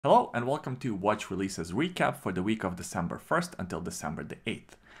Hello and welcome to Watch Releases Recap for the week of December 1st until December the 8th.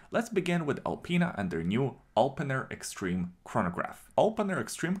 Let's begin with Alpina and their new Alpiner Extreme Chronograph. Alpiner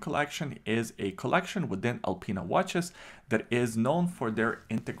Extreme Collection is a collection within Alpina watches that is known for their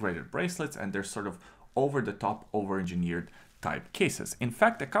integrated bracelets and their sort of over-the-top, over-engineered type cases. In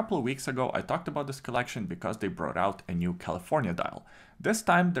fact, a couple of weeks ago, I talked about this collection because they brought out a new California dial. This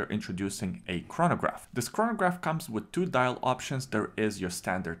time, they're introducing a chronograph. This chronograph comes with two dial options. There is your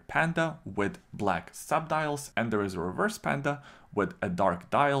standard Panda with black subdials, and there is a reverse Panda with a dark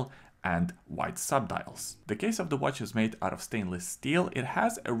dial and white subdials. The case of the watch is made out of stainless steel. It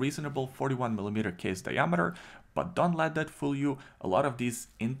has a reasonable 41mm case diameter, but don't let that fool you. A lot of these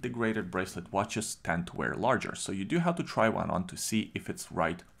integrated bracelet watches tend to wear larger, so you do have to try one on to see if it's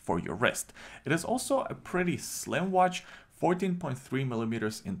right for your wrist. It is also a pretty slim watch,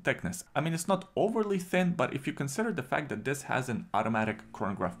 14.3mm in thickness. I mean, it's not overly thin, but if you consider the fact that this has an automatic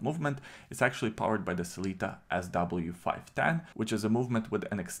chronograph movement, it's actually powered by the Sellita SW510, which is a movement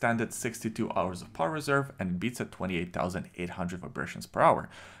with an extended 62 hours of power reserve and it beats at 28,800 vibrations per hour.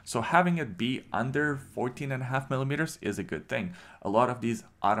 So having it be under 14.5mm is a good thing. A lot of these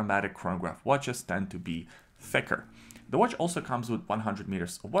automatic chronograph watches tend to be thicker. The watch also comes with 100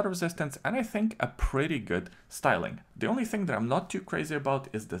 meters of water resistance and I think a pretty good styling. The only thing that I'm not too crazy about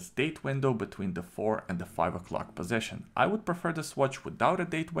is this date window between the 4 and the 5 o'clock position. I would prefer this watch without a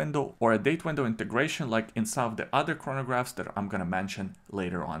date window or a date window integration like in some of the other chronographs that I'm gonna mention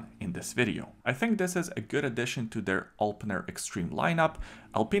later on in this video. I think this is a good addition to their Alpiner Extreme lineup.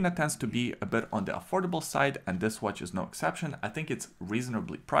 Alpina tends to be a bit on the affordable side and this watch is no exception. I think it's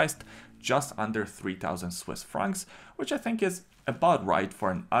reasonably priced, just under 3,000 Swiss francs, which I think is about right for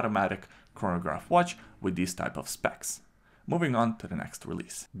an automatic chronograph watch with these type of specs. Moving on to the next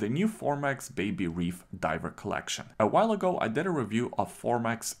release, the new Formex Baby Reef Diver Collection. A while ago, I did a review of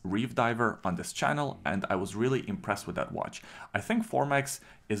Formex Reef Diver on this channel, and I was really impressed with that watch. I think Formex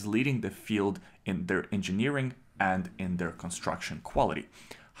is leading the field in their engineering and in their construction quality.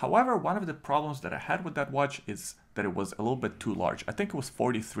 However, one of the problems that I had with that watch is that it was a little bit too large. I think it was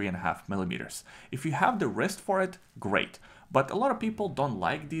 43.5mm. If you have the wrist for it, great. But a lot of people don't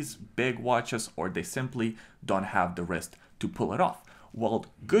like these big watches or they simply don't have the wrist to pull it off. Well,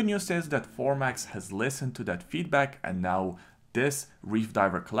 good news is that Formex has listened to that feedback and now this Reef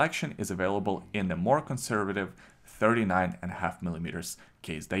Diver collection is available in the more conservative 39.5mm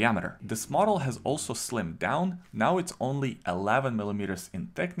case diameter. This model has also slimmed down. Now it's only 11mm in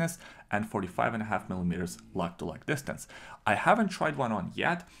thickness and 45.5mm lug-to-lug distance. I haven't tried one on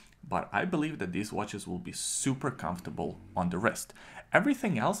yet, but I believe that these watches will be super comfortable on the wrist.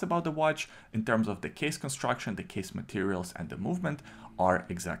 Everything else about the watch, in terms of the case construction, the case materials, and the movement, are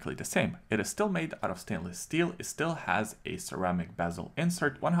exactly the same. It is still made out of stainless steel. It still has a ceramic bezel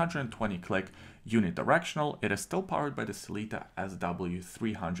insert, 120 click, unidirectional. It is still powered by the Sellita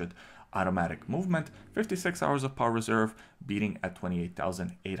SW300 automatic movement, 56 hours of power reserve, beating at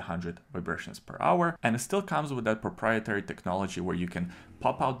 28,800 vibrations per hour. And it still comes with that proprietary technology where you can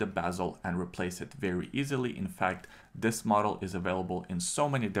pop out the bezel and replace it very easily. In fact, this model is available in so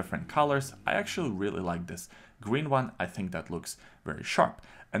many different colors. I actually really like this green one. I think that looks very sharp.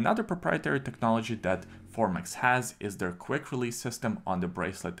 Another proprietary technology that Formex has is their quick release system on the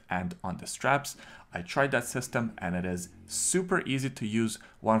bracelet and on the straps. I tried that system and it is super easy to use,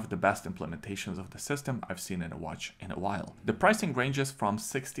 one of the best implementations of the system I've seen in a watch in a while. The pricing ranges from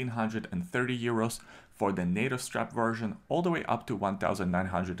 1,630 euros for the native strap version all the way up to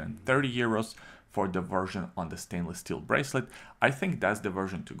 1,930 euros for the version on the stainless steel bracelet. I think that's the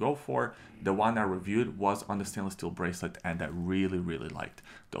version to go for. The one I reviewed was on the stainless steel bracelet and I really liked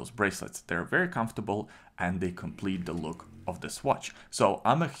those bracelets. They're very comfortable and they complete the look of this watch. So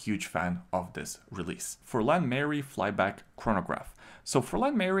I'm a huge fan of this release. Furlan Marri Flyback Chronograph. So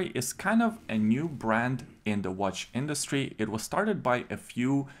Furlan Marri is kind of a new brand in the watch industry. It was started by a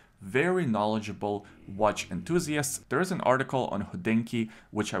few very knowledgeable watch enthusiasts. There is an article on Hodinkee,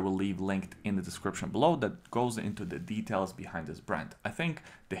 which I will leave linked in the description below, that goes into the details behind this brand. I think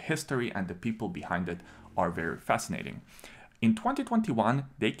the history and the people behind it are very fascinating. In 2021,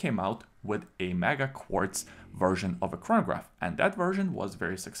 they came out with a Mega Quartz version of a chronograph, and that version was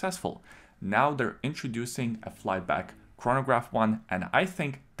very successful. Now they're introducing a flyback chronograph one, and I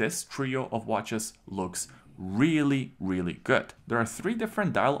think this trio of watches looks really good. There are 3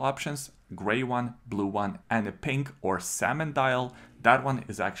 different dial options, gray one, blue one, and a pink or salmon dial. That one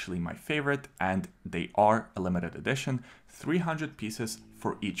is actually my favorite and they are a limited edition, 300 pieces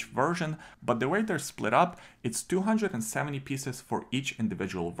for each version, but the way they're split up, it's 270 pieces for each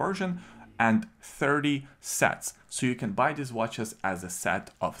individual version and 30 sets. So you can buy these watches as a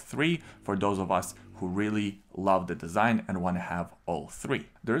set of 3 for those of us who really love the design and want to have all 3.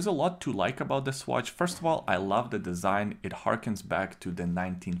 There is a lot to like about this watch. First of all, I love the design. It harkens back to the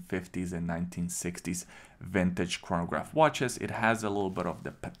 1950s and 1960s vintage chronograph watches. It has a little bit of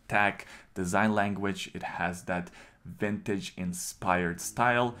the Patek design language. It has that vintage inspired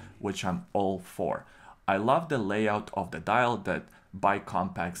style, which I'm all for. I love the layout of the dial, that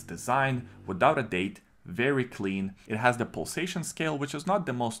bicompax design without a date, very clean. It has the pulsation scale, which is not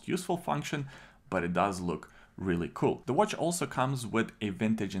the most useful function, but it does look really cool. The watch also comes with a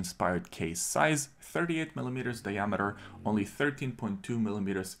vintage inspired case size, 38 millimeters diameter, only 13.2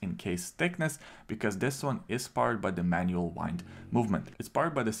 millimeters in case thickness, because this one is powered by the manual wind movement. It's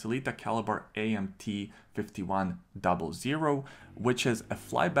powered by the Sellita caliber AMT 5100, which is a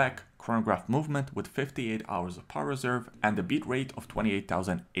flyback chronograph movement with 58 hours of power reserve and a beat rate of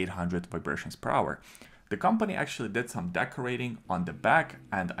 28,800 vibrations per hour. The company actually did some decorating on the back,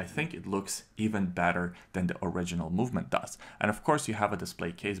 and I think it looks even better than the original movement does. And of course you have a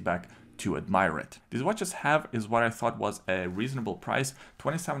display case back to admire it. These watches have is what I thought was a reasonable price,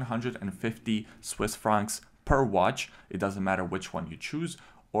 2,750 Swiss francs per watch. It doesn't matter which one you choose,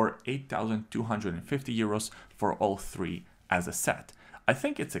 or 8,250 euros for all 3 as a set. I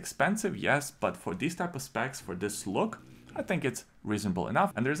think it's expensive, yes, but for these type of specs, for this look, I think it's reasonable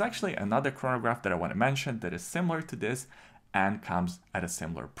enough. And there's actually another chronograph that I want to mention that is similar to this and comes at a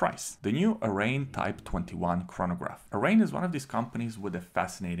similar price. The new Airain Type 21 chronograph. Airain is one of these companies with a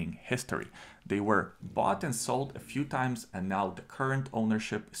fascinating history. They were bought and sold a few times, and now the current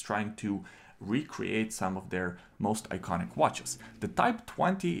ownership is trying to recreate some of their most iconic watches. The Type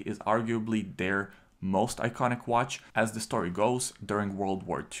 20 is arguably their most iconic watch. As the story goes, during World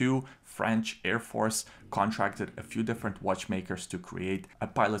War II, French Air Force contracted a few different watchmakers to create a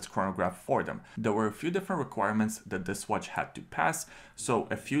pilot's chronograph for them. There were a few different requirements that this watch had to pass, so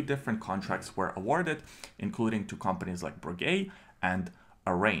a few different contracts were awarded, including to companies like Bulgari and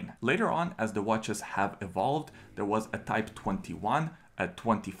Airain. Later on, as the watches have evolved, there was a Type 21, a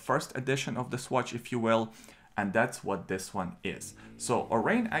 21st edition of this watch, if you will, and that's what this one is. So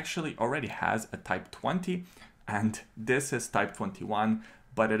Airain actually already has a Type 20, and this is Type 21,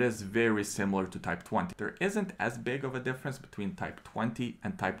 but it is very similar to Type 20. There isn't as big of a difference between Type 20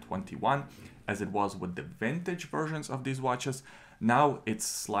 and Type 21 as it was with the vintage versions of these watches. Now it's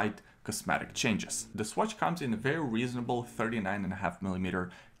slight cosmetic changes. This watch comes in a very reasonable 39.5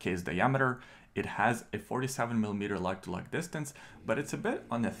 millimeter case diameter. It has a 47 millimeter lug-to-lug distance, but it's a bit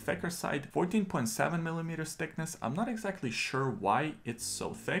on the thicker side, 14.7 millimeters thickness. I'm not exactly sure why it's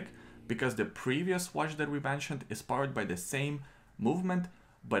so thick, because the previous watch that we mentioned is powered by the same movement,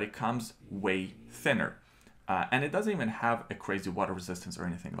 but it comes way thinner. And it doesn't even have a crazy water resistance or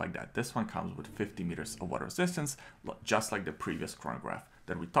anything like that. This one comes with 50 meters of water resistance, just like the previous chronograph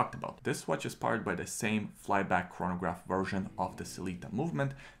that we talked about. This watch is powered by the same flyback chronograph version of the Sellita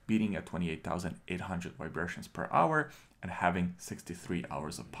movement, beating at 28,800 vibrations per hour and having 63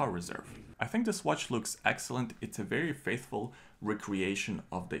 hours of power reserve. I think this watch looks excellent. It's a very faithful recreation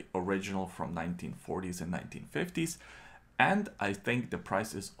of the original from 1940s and 1950s. And I think the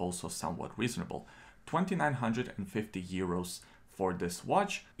price is also somewhat reasonable. 2,950 euros for this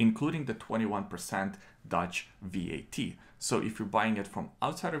watch, including the 21% Dutch VAT. So if you're buying it from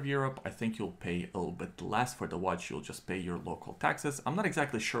outside of Europe, I think you'll pay a little bit less for the watch. You'll just pay your local taxes. I'm not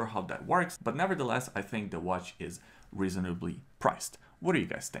exactly sure how that works, but nevertheless, I think the watch is reasonably priced. What do you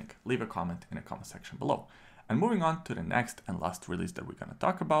guys think? Leave a comment in the comment section below. And moving on to the next and last release that we're going to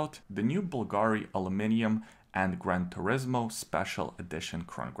talk about, the new Bulgari Aluminium and Gran Turismo Special Edition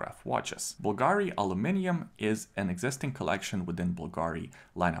chronograph watches. Bulgari Aluminium is an existing collection within Bulgari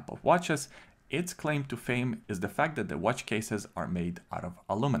lineup of watches. Its claim to fame is the fact that the watch cases are made out of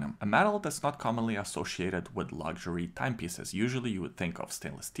aluminum, a metal that's not commonly associated with luxury timepieces. Usually you would think of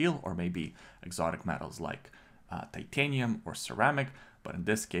stainless steel or maybe exotic metals like titanium or ceramic, but in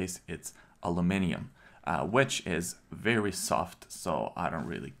this case it's aluminum, which is very soft, so I don't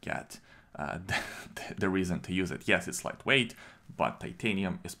really get the reason to use it. Yes, it's lightweight, but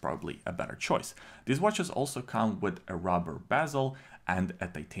titanium is probably a better choice. These watches also come with a rubber bezel and a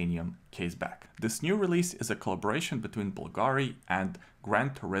titanium caseback. This new release is a collaboration between Bulgari and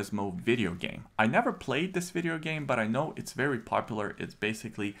Gran Turismo video game. I never played this video game, but I know it's very popular. It's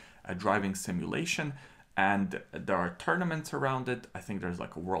basically a driving simulation, and there are tournaments around it. I think there's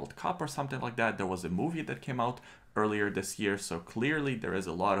like a World Cup or something like that. There was a movie that came out earlier this year, so clearly there is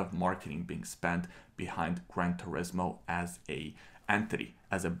a lot of marketing being spent behind Gran Turismo as a entity,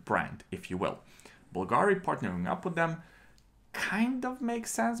 as a brand, if you will. Bulgari partnering up with them kind of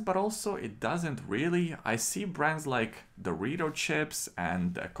makes sense, but also it doesn't really. I see brands like Dorito chips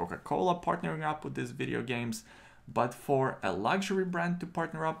and Coca-Cola partnering up with these video games, but for a luxury brand to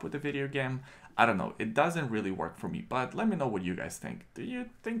partner up with a video game, I don't know, it doesn't really work for me. But let me know what you guys think. Do you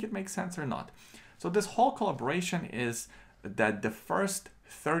think it makes sense or not? So this whole collaboration is that the first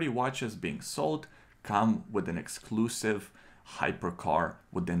 30 watches being sold come with an exclusive hypercar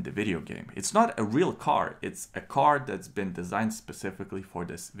within the video game. It's not a real car, it's a car that's been designed specifically for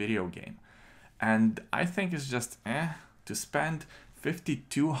this video game. And I think it's just to spend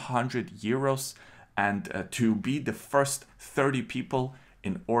 5,200 euros and to be the first 30 people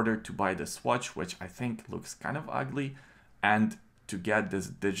in order to buy this watch, which I think looks kind of ugly, and to get this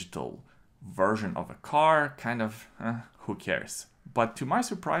digital version of a car, kind of, who cares? But to my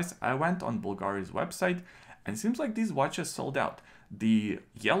surprise, I went on Bulgari's website and it seems like these watches sold out. The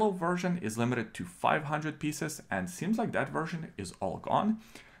yellow version is limited to 500 pieces and seems like that version is all gone.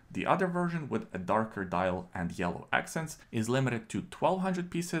 The other version with a darker dial and yellow accents is limited to 1200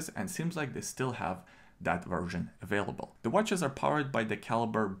 pieces and seems like they still have that version available. The watches are powered by the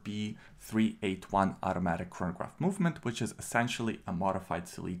caliber B381 automatic chronograph movement, which is essentially a modified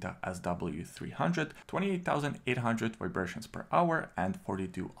Sellita SW300. 28,800 vibrations per hour and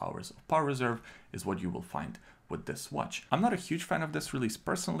 42 hours of power reserve is what you will find with this watch. I'm not a huge fan of this release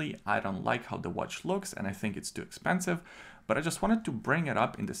personally. I don't like how the watch looks and I think it's too expensive, but I just wanted to bring it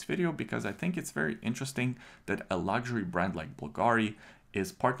up in this video because I think it's very interesting that a luxury brand like Bulgari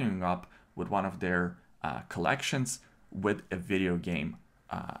is partnering up with one of their collections with a video game.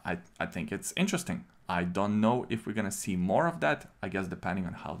 I think it's interesting. I don't know if we're gonna see more of that, I guess depending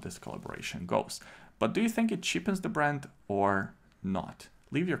on how this collaboration goes. But do you think it cheapens the brand or not?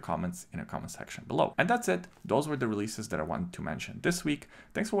 Leave your comments in the comment section below. And that's it. Those were the releases that I wanted to mention this week.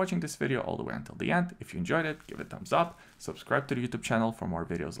 Thanks for watching this video all the way until the end. If you enjoyed it, give it a thumbs up, subscribe to the YouTube channel for more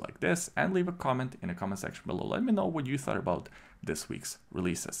videos like this, and leave a comment in the comment section below. Let me know what you thought about this week's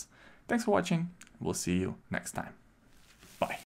releases. Thanks for watching. We'll see you next time.